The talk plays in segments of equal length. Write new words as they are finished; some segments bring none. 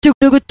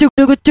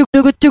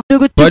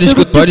Pode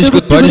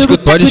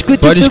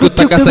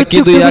escutar que essa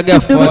aqui do Yago é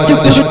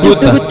foda.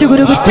 Escuta.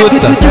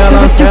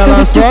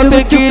 Ela só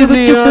tem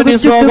 15 anos e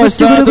só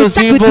gosta dos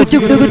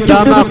envolvidos.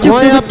 Da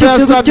maconha pra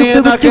essa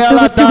mina que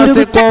ela tá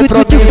sem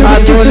compromisso.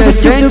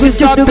 Adolescente,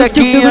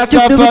 sapequinha com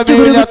a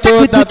família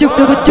toda.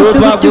 O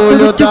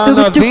bagulho da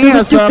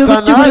novinha,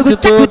 sacanagem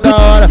toda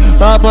hora.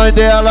 A mãe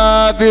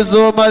dela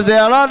avisou, mas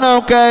ela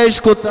não quer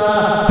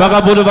escutar.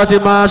 Vagabundo vai te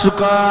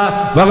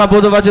machucar,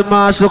 vagabundo vai te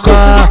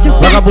machucar,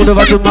 vagabundo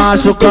vai te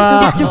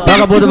machucar,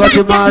 vagabundo vai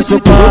te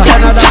machucar. Não quer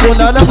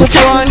nada com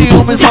porra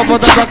nenhuma e só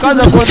volta pra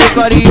casa quando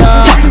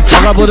clarear.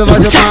 Vagabundo vai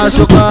te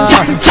machucar,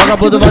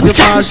 vagabundo vai te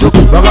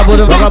machucar,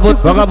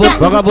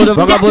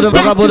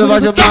 vagabundo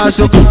vai te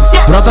machucar.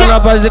 Brota na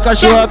base de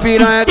cachorro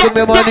piranha que o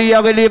meu mano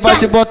Yago ele vai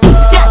te botar.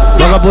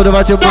 Vagabundo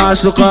vai te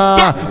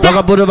machucar,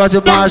 vagabundo vai te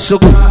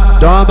machucar.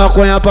 Dá uma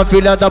maconha pra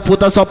filha da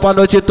puta só pra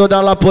noite toda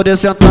ela poder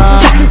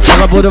sentar.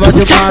 Vagabundo vai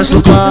te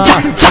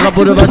machucar,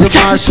 vagabundo vai te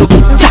machucar.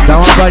 Dá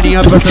uma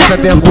balinha pra essa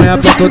vergonha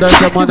pra toda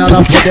semana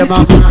ela poder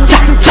mamar.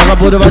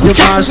 Vagabundo vai te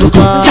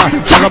machucar,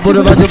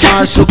 vagabundo vai te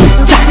machucar.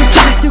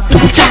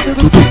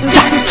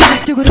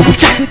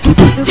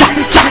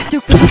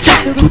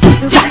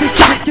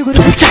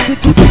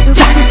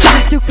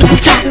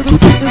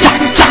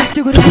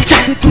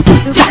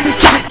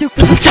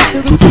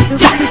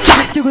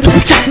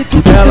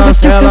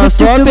 Ela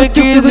só tem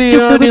 15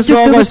 anos e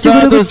só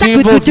gosta dos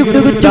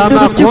envolvidos. Da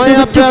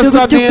maconha pra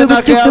essa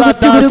mina que ela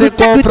tá sem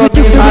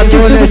compromisso.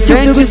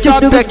 Adolescente,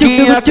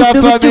 sapequinha com a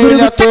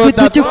família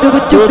toda.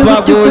 O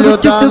bagulho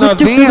da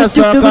novinha,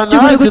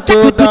 sacanagem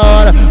toda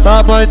hora.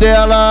 A mãe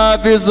dela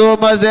avisou,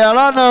 mas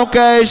ela não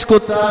quer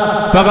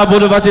escutar.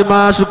 Vagabundo vai te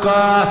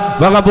machucar,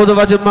 vagabundo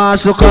vai te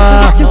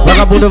machucar,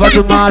 vagabundo vai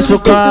te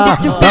machucar,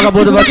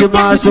 vagabundo vai te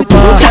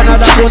machucar. Não quer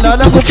nada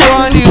com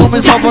porra nenhuma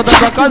e só volta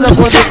pra casa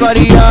quando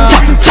clarear.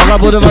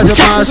 Vagabundo vai te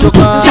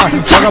machucar,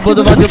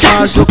 vagabundo vai te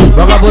machucar,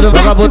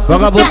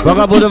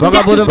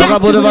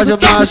 vagabundo vai te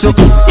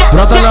machucar.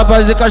 Brota na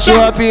base de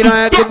cachorro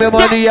piranha que o meu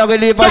mano Yago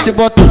ele vai te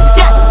botar.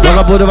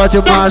 Vagabundo vai te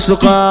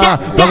machucar,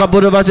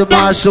 vagabundo vai te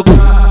machucar.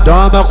 Dá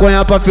uma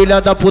maconha pra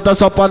filha da puta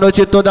só pra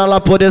noite toda ela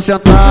poder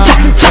sentar.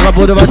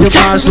 Vagabundo vai te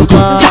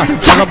machucar,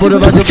 vagabundo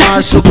vai te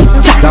machucar.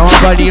 Dá uma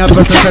balinha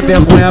pra essa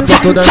vergonha pra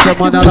toda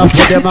semana ela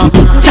poder mamar.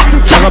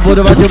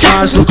 Vagabundo vai te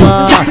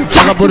machucar,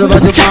 vagabundo vai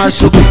te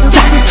machucar.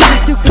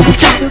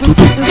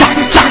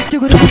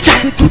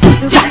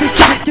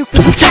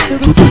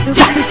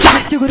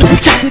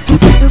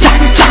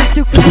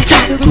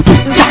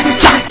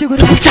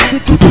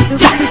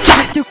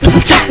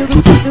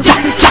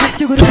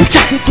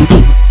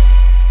 Segura.